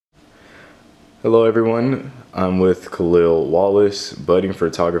Hello everyone, I'm with Kahlil Wallace, budding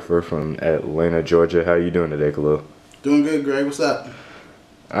photographer from Atlanta, Georgia. How are you doing today, Kahlil? Doing good, Greg. What's up?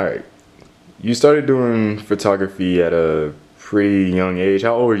 Alright, you started doing photography at a pretty young age.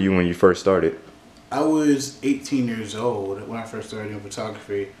 How old were you when you first started? I was 18 years old when I first started doing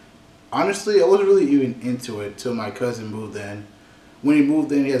photography. Honestly, I wasn't really even into it till my cousin moved in. When he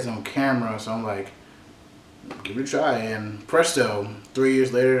moved in, he had his own camera, so I'm like, give it a try. And presto, 3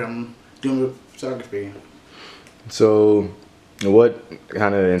 years later, I'm doing photography. So, what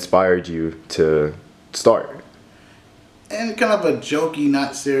kind of inspired you to start? In kind of a jokey,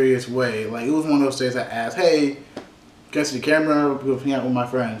 not serious way. Like, it was one of those days I asked, hey, can I see the camera? We'll hang out with my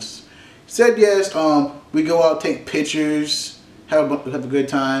friends. He said yes. We go out, take pictures, have a good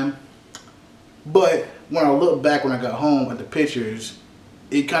time. But when I look back when I got home at the pictures,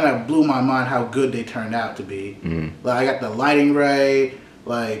 it kind of blew my mind how good they turned out to be. Like, I got the lighting right,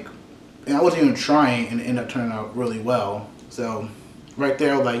 like, and I wasn't even trying, and it ended up turning out really well. So right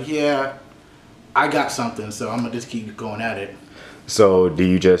there I was like, yeah, I got something, so I'm gonna just keep going at it. So, do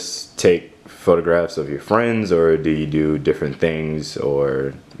you just take photographs of your friends, or do you do different things,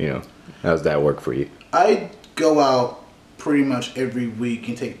 or, how does that work for you? I go out pretty much every week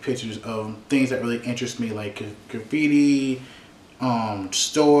and take pictures of things that really interest me, like graffiti,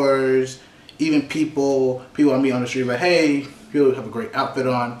 stores, even people I meet on the street, like, hey, you have a great outfit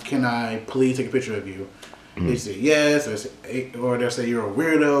on, can I please take a picture of you? They say yes, or they'll say you're a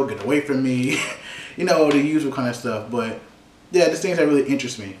weirdo, get away from me. The usual kind of stuff. But yeah, just things that really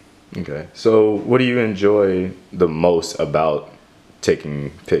interest me. Okay, so what do you enjoy the most about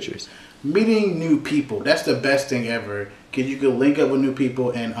taking pictures? Meeting new people. That's the best thing ever, because you can link up with new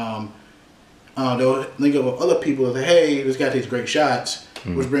people, and they'll link up with other people and say, hey, this guy takes great shots,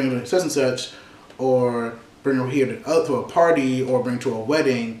 let's bring him to such and such, or bring him here to a party, or bring him to a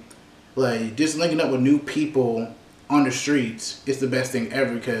wedding. Like, just linking up with new people on the streets is the best thing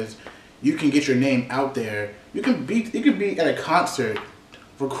ever, because you can get your name out there. You could be at a concert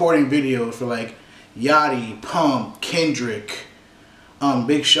recording videos for like Yachty, Pump, Kendrick,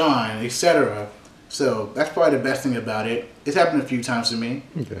 Big Sean, etc. So that's probably the best thing about it. It's happened a few times to me.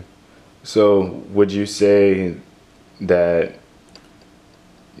 Okay. So would you say that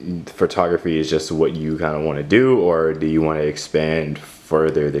photography is just what you kind of want to do, or do you want to expand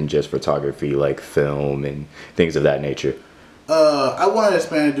further than just photography, like film and things of that nature? I want to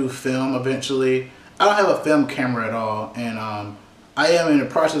expand and do film eventually. I don't have a film camera at all, and I am in the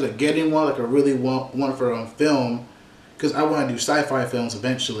process of getting one. Like, I really want one for film, because I want to do sci-fi films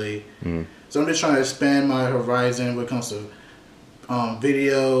eventually. So I'm just trying to expand my horizon when it comes to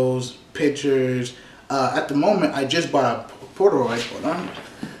videos, pictures. At the moment, I just bought a Polaroid. Hold on.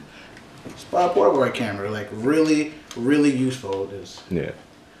 Just bought a Polaroid camera. Like, really, really useful. It is. Yeah.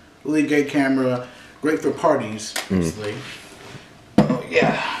 Really great camera. Great for parties, basically. Oh,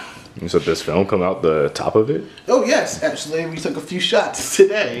 yeah. So does film come out the top of it? Oh, yes. Actually, we took a few shots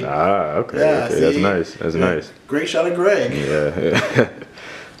today. Ah, okay. Yeah, okay. That's nice. That's nice. Great shot of Greg. Yeah.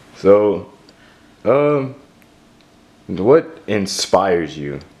 So, what inspires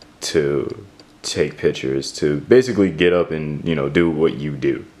you to take pictures, to basically get up and, do what you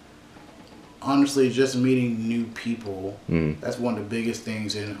do? Honestly, just meeting new people. That's one of the biggest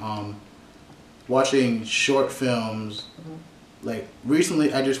things. And watching short films. Like,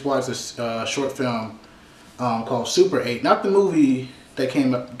 recently I just watched this short film called Super 8. Not the movie that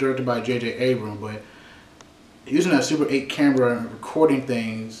came up directed by J.J. Abrams, but using that Super 8 camera and recording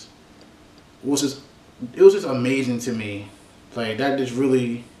things was just amazing to me. Like, that just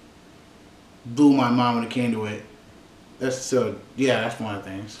really blew my mind when it came to it. That's one of the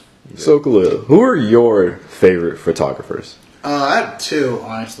things. So, Kahlil, who are your favorite photographers? I have two,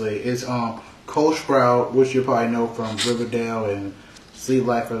 honestly. It's Cole Sprout, which you probably know from Riverdale and Sleep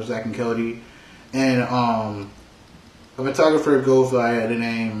Life of Zack and Cody. And a photographer goes by the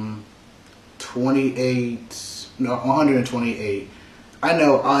name 128. I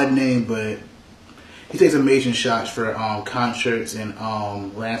know, odd name, but he takes amazing shots for concerts and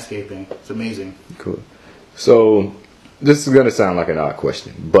landscaping. It's amazing. Cool. So, this is going to sound like an odd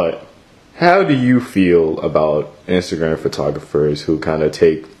question, but how do you feel about Instagram photographers who kind of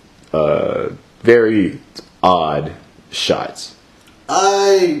take very odd shots?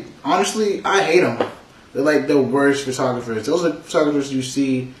 I hate them. They're like the worst photographers. Those are photographers you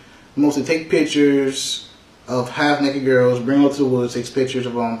see mostly take pictures of half-naked girls, bring them to the woods, takes pictures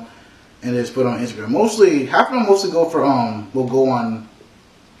of them, and just put on Instagram. Mostly, half of them go for will go on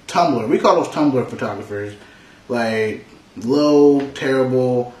Tumblr. We call those Tumblr photographers. Like, low,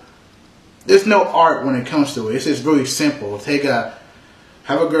 terrible. There's no art when it comes to it. It's just really simple. Take a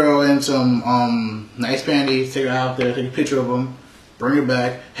have a girl in some nice panties, take her out there, take a picture of them, bring her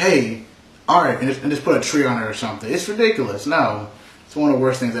back. Hey, all right, and just put a tree on her or something. It's ridiculous. No, it's one of the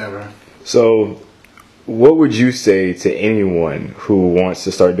worst things ever. So, what would you say to anyone who wants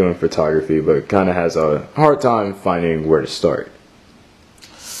to start doing photography but kind of has a hard time finding where to start?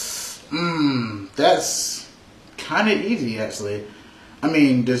 That's kind of easy, actually. I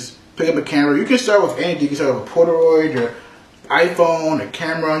mean, just pick up a camera. You can start with anything. You can start with a Polaroid, your iPhone, a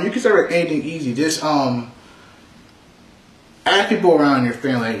camera. You can start with anything easy. Just ask people around your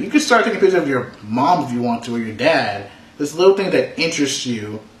family. You can start taking pictures of your mom if you want to, or your dad. This little thing that interests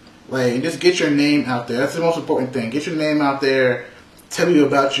you. Like, just get your name out there. That's the most important thing. Get your name out there. Tell people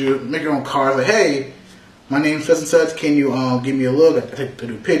about you. Make your own cards. Like, hey, my name's such and such. Can you give me a look? I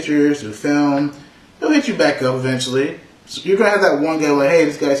do pictures, do film. They'll hit you back up eventually. So you're gonna have that one guy like, hey,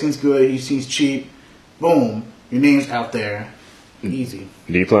 this guy seems good. He seems cheap. Boom, your name's out there. Easy.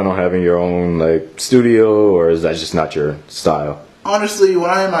 Do you plan on having your own like studio, or is that just not your style? Honestly, when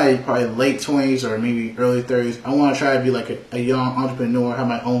I'm in my probably late 20s or maybe early 30s, I want to try to be like a young entrepreneur, have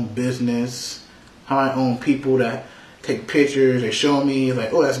my own business, have my own people that take pictures, they show me,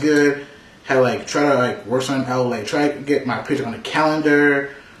 like, oh, that's good. Have like, try to like work something out, like try to get my picture on the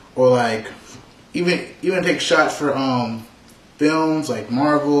calendar, or like even take shots for films like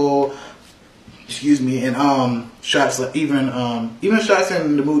Marvel, and shots like even shots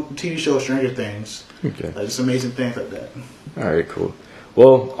in the TV show Stranger Things. Okay. Like just amazing things like that. All right, cool.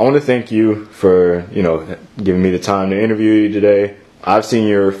 Well, I want to thank you for, giving me the time to interview you today. I've seen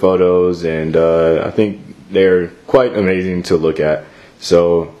your photos, and I think they're quite amazing to look at.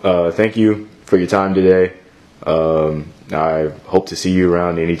 So thank you for your time today. I hope to see you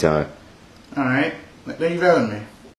around anytime. All right. Thank you for having me.